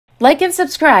Like and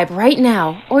subscribe right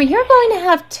now, or you're going to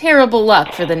have terrible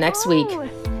luck for the next week.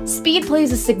 Speed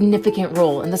plays a significant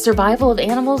role in the survival of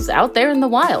animals out there in the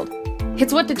wild.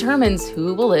 It's what determines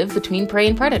who will live between prey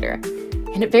and predator,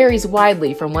 and it varies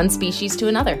widely from one species to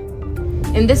another.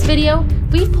 In this video,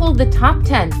 we've pulled the top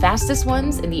 10 fastest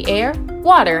ones in the air,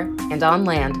 water, and on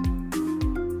land.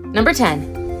 Number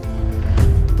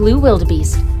 10. Blue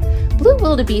wildebeest. Blue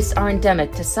wildebeests are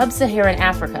endemic to Sub-Saharan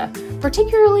Africa,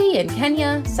 particularly in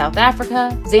Kenya, South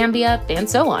Africa, Zambia, and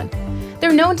so on.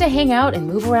 They're known to hang out and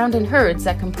move around in herds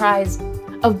that comprise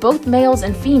of both males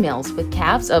and females with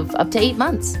calves of up to 8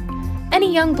 months.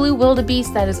 Any young blue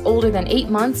wildebeest that is older than 8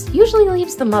 months usually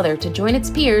leaves the mother to join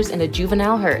its peers in a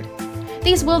juvenile herd.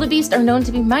 These wildebeest are known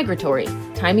to be migratory,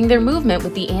 timing their movement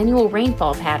with the annual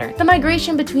rainfall pattern. The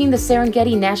migration between the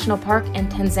Serengeti National Park in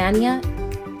Tanzania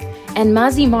and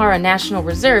Masai Mara National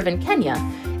Reserve in Kenya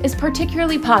is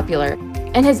particularly popular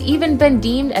and has even been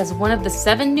deemed as one of the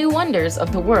 7 new wonders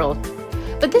of the world.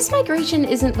 But this migration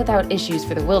isn't without issues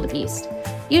for the wildebeest.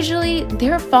 Usually,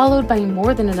 they're followed by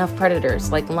more than enough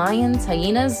predators like lions,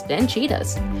 hyenas, and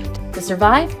cheetahs. To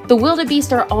survive, the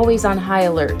wildebeest are always on high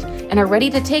alert and are ready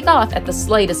to take off at the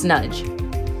slightest nudge.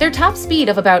 Their top speed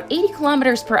of about 80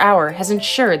 kilometers per hour has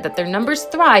ensured that their numbers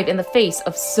thrive in the face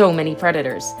of so many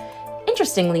predators.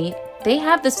 Interestingly, they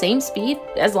have the same speed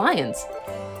as lions.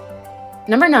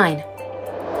 Number 9.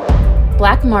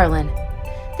 Black marlin.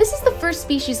 This is the first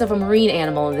species of a marine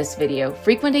animal in this video,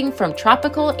 frequenting from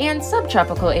tropical and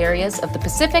subtropical areas of the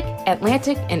Pacific,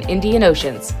 Atlantic, and Indian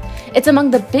Oceans. It's among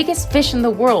the biggest fish in the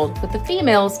world, with the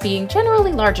females being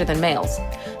generally larger than males.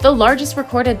 The largest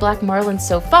recorded black marlin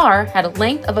so far had a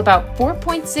length of about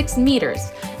 4.6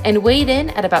 meters and weighed in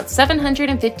at about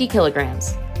 750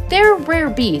 kilograms. They're rare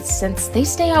beasts since they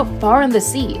stay out far in the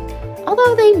sea,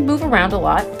 although they move around a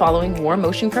lot following warm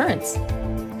ocean currents.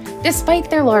 Despite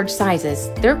their large sizes,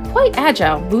 they're quite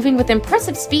agile, moving with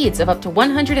impressive speeds of up to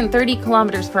 130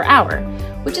 kilometers per hour,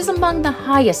 which is among the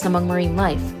highest among marine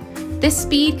life. This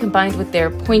speed, combined with their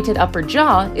pointed upper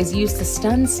jaw, is used to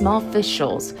stun small fish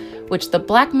shoals, which the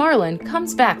black marlin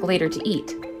comes back later to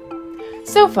eat.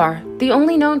 So far, the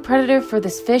only known predator for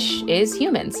this fish is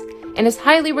humans, and is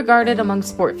highly regarded among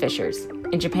sport fishers.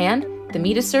 In Japan, the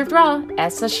meat is served raw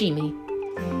as sashimi.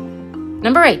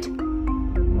 Number 8.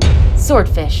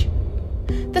 Swordfish.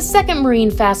 The second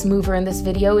marine fast mover in this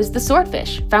video is the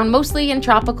swordfish, found mostly in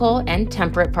tropical and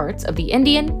temperate parts of the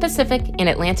Indian, Pacific, and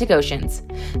Atlantic Oceans.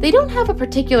 They don't have a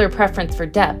particular preference for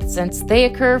depth since they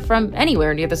occur from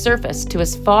anywhere near the surface to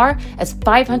as far as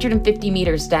 550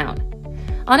 meters down.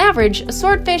 On average, a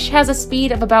swordfish has a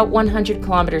speed of about 100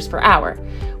 kilometers per hour,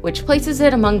 which places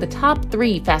it among the top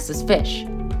 3 fastest fish.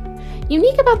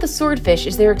 Unique about the swordfish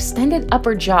is their extended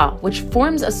upper jaw, which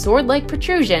forms a sword-like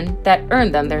protrusion that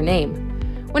earned them their name.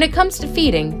 When it comes to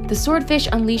feeding, the swordfish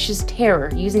unleashes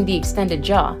terror using the extended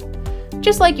jaw.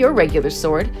 Just like your regular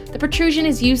sword, the protrusion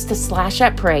is used to slash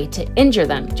at prey to injure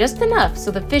them just enough so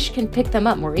the fish can pick them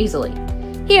up more easily.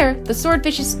 Here, the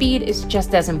swordfish's speed is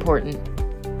just as important.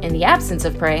 In the absence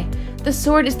of prey, the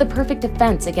sword is the perfect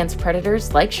defense against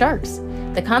predators like sharks.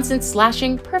 The constant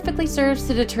slashing perfectly serves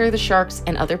to deter the sharks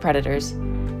and other predators.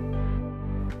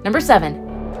 Number 7.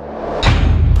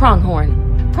 Pronghorn.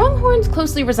 Pronghorns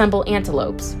closely resemble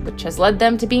antelopes, which has led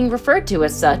them to being referred to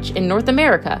as such in North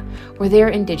America, where they are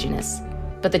indigenous.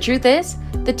 But the truth is,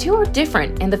 the two are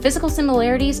different, and the physical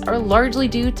similarities are largely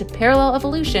due to parallel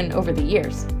evolution over the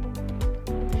years.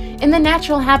 In the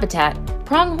natural habitat,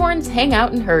 pronghorns hang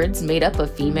out in herds made up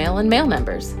of female and male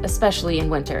members, especially in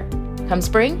winter. Come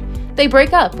spring, they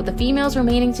break up, with the females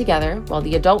remaining together while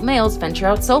the adult males venture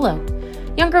out solo.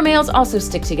 Younger males also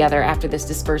stick together after this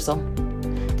dispersal.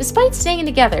 Despite staying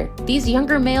together, these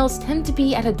younger males tend to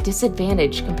be at a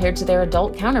disadvantage compared to their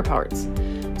adult counterparts.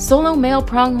 Solo male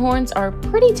pronghorns are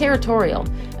pretty territorial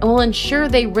and will ensure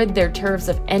they rid their turfs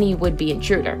of any would-be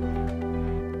intruder.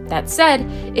 That said,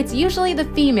 it's usually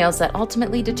the females that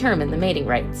ultimately determine the mating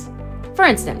rights. For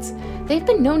instance, they've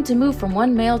been known to move from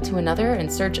one male to another in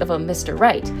search of a Mr.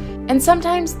 Right, and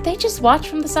sometimes they just watch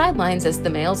from the sidelines as the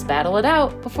males battle it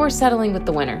out before settling with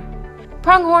the winner.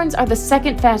 Pronghorns are the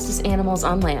second fastest animals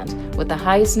on land, with the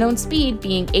highest known speed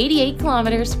being 88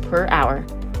 kilometers per hour.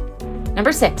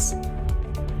 Number 6.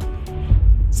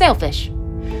 Sailfish.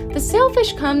 The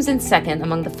sailfish comes in second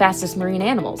among the fastest marine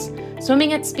animals,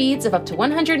 swimming at speeds of up to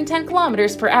 110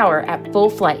 kilometers per hour at full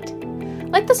flight.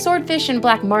 Like the swordfish and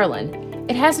black marlin,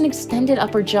 it has an extended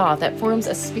upper jaw that forms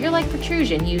a spear-like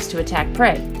protrusion used to attack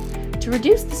prey. To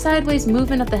reduce the sideways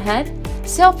movement of the head,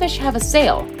 sailfish have a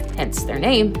sail, hence their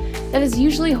name, that is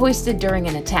usually hoisted during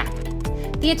an attack.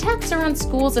 The attacks are on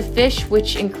schools of fish,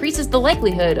 which increases the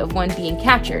likelihood of one being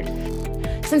captured,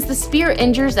 since the spear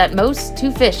injures at most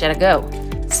 2 fish at a go.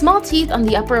 Small teeth on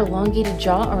the upper elongated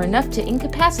jaw are enough to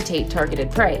incapacitate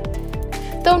targeted prey.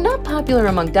 Though not popular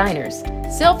among diners,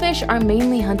 sailfish are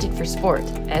mainly hunted for sport,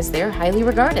 as they're highly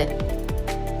regarded.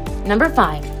 Number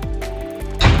 5.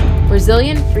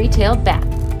 Brazilian free-tailed bat.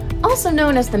 Also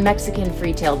known as the Mexican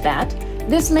free-tailed bat,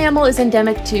 this mammal is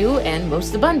endemic to and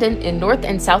most abundant in North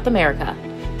and South America.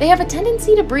 They have a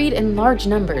tendency to breed in large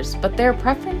numbers, but their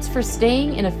preference for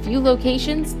staying in a few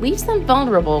locations leaves them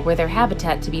vulnerable were their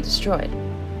habitat to be destroyed.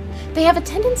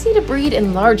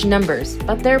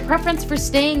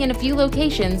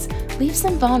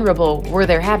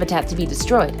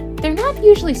 They're not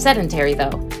usually sedentary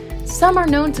though. Some are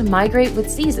known to migrate with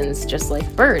seasons, just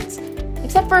like birds,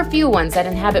 except for a few ones that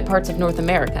inhabit parts of North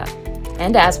America.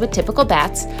 And as with typical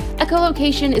bats,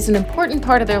 echolocation is an important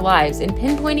part of their lives in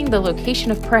pinpointing the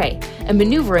location of prey and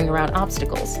maneuvering around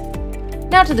obstacles.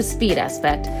 Now to the speed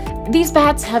aspect. These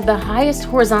bats have the highest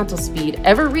horizontal speed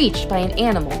ever reached by an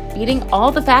animal, beating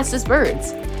all the fastest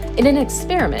birds. In an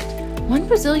experiment, one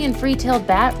Brazilian free-tailed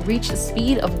bat reached a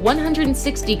speed of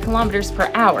 160 kilometers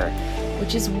per hour,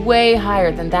 which is way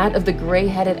higher than that of the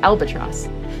gray-headed albatross,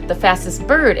 the fastest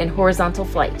bird in horizontal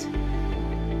flight.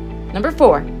 Number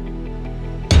 4.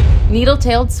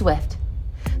 Needle-tailed swift.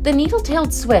 The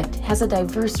needle-tailed swift has a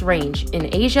diverse range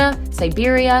in Asia,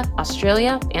 Siberia,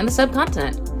 Australia, and the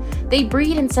subcontinent. They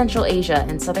breed in Central Asia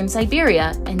and Southern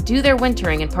Siberia and do their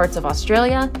wintering in parts of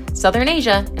Australia, Southern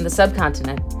Asia, and the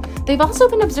subcontinent. They've also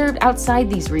been observed outside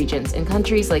these regions in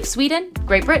countries like Sweden,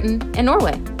 Great Britain, and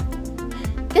Norway.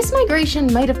 This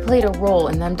migration might have played a role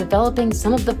in them developing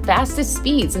some of the fastest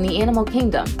speeds in the animal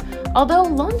kingdom, although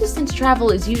long-distance travel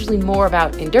is usually more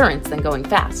about endurance than going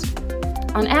fast.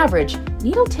 On average,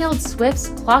 needle-tailed swifts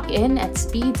clock in at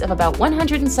speeds of about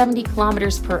 170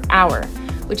 kilometers per hour,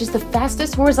 which is the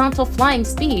fastest horizontal flying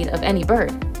speed of any bird.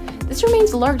 This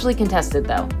remains largely contested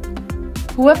though.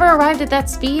 Whoever arrived at that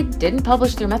speed didn't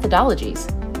publish their methodologies,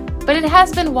 but it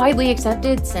has been widely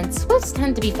accepted since swifts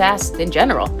tend to be fast in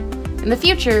general. In the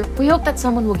future, we hope that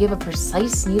someone will give a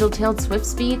precise needle-tailed swift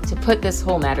speed to put this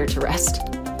whole matter to rest.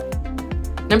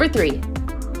 Number 3.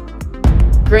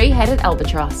 Gray-headed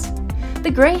albatross.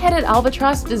 The gray-headed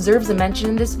albatross deserves a mention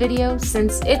in this video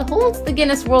since it holds the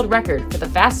Guinness World Record for the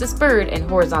fastest bird in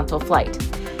horizontal flight.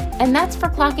 And that's for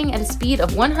clocking at a speed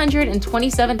of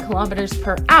 127 kilometers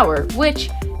per hour, which,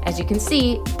 as you can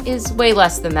see, is way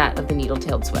less than that of the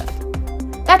needle-tailed swift.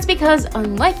 That's because,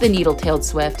 unlike the needle-tailed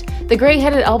swift, the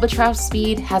gray-headed albatross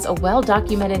speed has a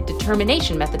well-documented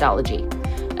determination methodology.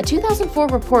 A 2004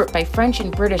 report by French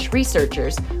and British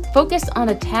researchers focused on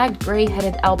a tagged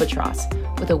gray-headed albatross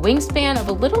with a wingspan of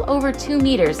a little over 2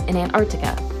 meters in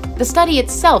Antarctica. The study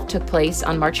itself took place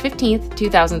on March 15,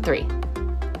 2003.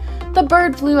 The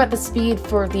bird flew at the speed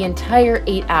for the entire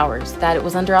 8 hours that it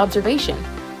was under observation.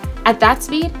 At that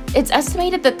speed, it's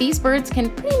estimated that these birds can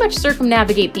pretty much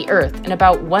circumnavigate the Earth in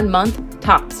about 1 month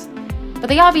tops. But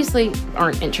they obviously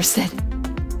aren't interested.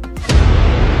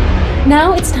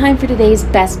 Now it's time for today's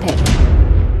best pick.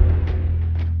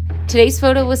 Today's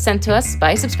photo was sent to us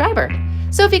by a subscriber.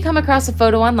 So if you come across a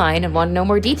photo online and want to know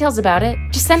more details about it,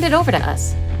 just send it over to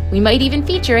us. We might even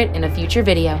feature it in a future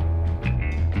video.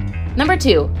 Number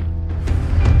 2.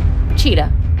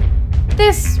 Cheetah.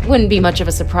 This wouldn't be much of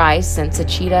a surprise since a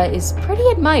cheetah is pretty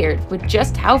admired with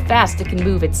just how fast it can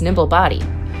move its nimble body.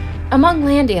 Among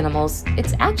land animals,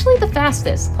 it's actually the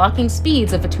fastest, clocking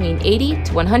speeds of between 80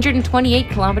 to 128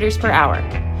 kilometers per hour.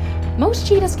 Most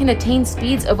cheetahs can attain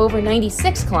speeds of over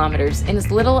 96 kilometers in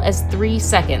as little as 3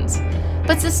 seconds.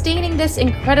 But sustaining this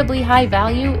incredibly high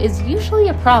value is usually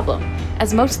a problem,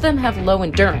 as most of them have low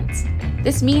endurance.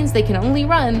 This means they can only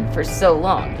run for so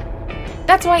long.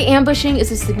 That's why ambushing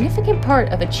is a significant part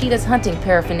of a cheetah's hunting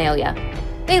paraphernalia.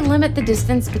 They limit the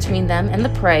distance between them and the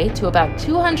prey to about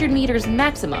 200 meters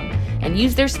maximum and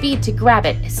use their speed to grab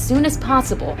it as soon as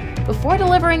possible before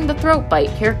delivering the throat bite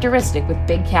characteristic with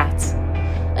big cats.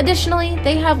 Additionally,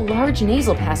 they have large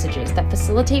nasal passages that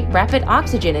facilitate rapid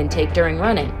oxygen intake during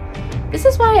running. This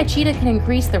is why a cheetah can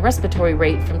increase the respiratory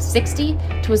rate from 60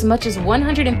 to as much as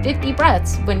 150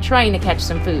 breaths when trying to catch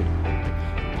some food.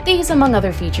 These, among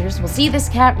other features, will see this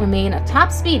cat remain a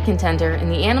top speed contender in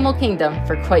the animal kingdom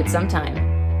for quite some time.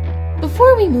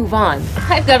 Before we move on,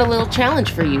 I've got a little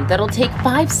challenge for you that'll take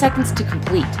 5 seconds to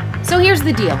complete. So here's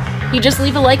the deal. You just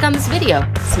leave a like on this video,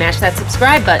 smash that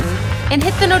subscribe button, and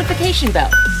hit the notification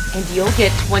bell, and you'll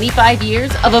get 25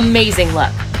 years of amazing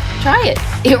luck. Try it.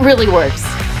 It really works.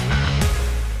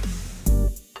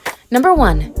 Number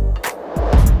 1.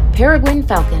 Peregrine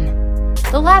falcon.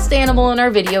 The last animal in our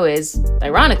video is,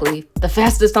 ironically, the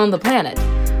fastest on the planet.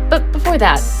 But before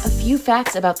that, a few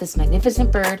facts about this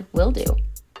magnificent bird will do.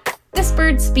 This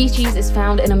bird species is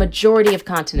found in a majority of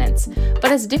continents,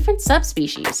 but has different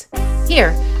subspecies.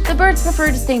 Here, the birds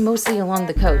prefer to stay mostly along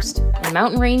the coast, in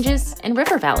mountain ranges and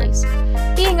river valleys.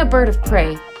 Being a bird of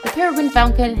prey, the peregrine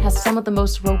falcon has some of the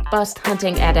most robust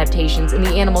hunting adaptations in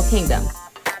the animal kingdom.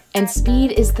 And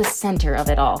speed is the center of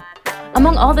it all.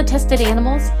 Among all the tested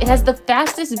animals, it has the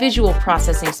fastest visual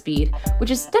processing speed, which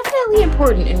is definitely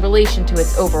important in relation to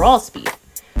its overall speed.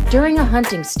 During a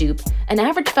hunting stoop, an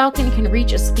average falcon can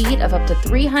reach a speed of up to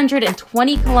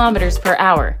 320 kilometers per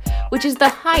hour, which is the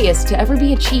highest to ever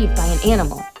be achieved by an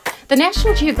animal. The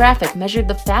National Geographic measured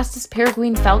the fastest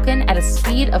peregrine falcon at a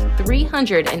speed of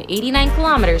 389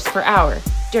 kilometers per hour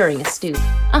during a stoop.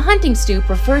 A hunting stoop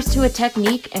refers to a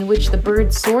technique in which the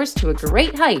bird soars to a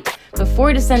great height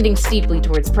before descending steeply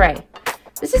towards prey.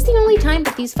 This is the only time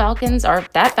that these falcons are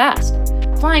that fast.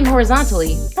 Flying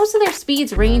horizontally, most of their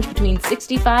speeds range between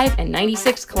 65 and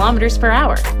 96 kilometers per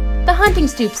hour. The hunting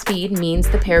stoop speed means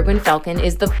the peregrine falcon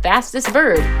is the fastest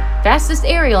bird, fastest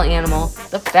aerial animal,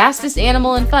 the fastest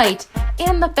animal in fight,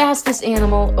 and the fastest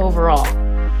animal overall.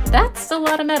 That's a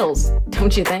lot of medals,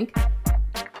 don't you think?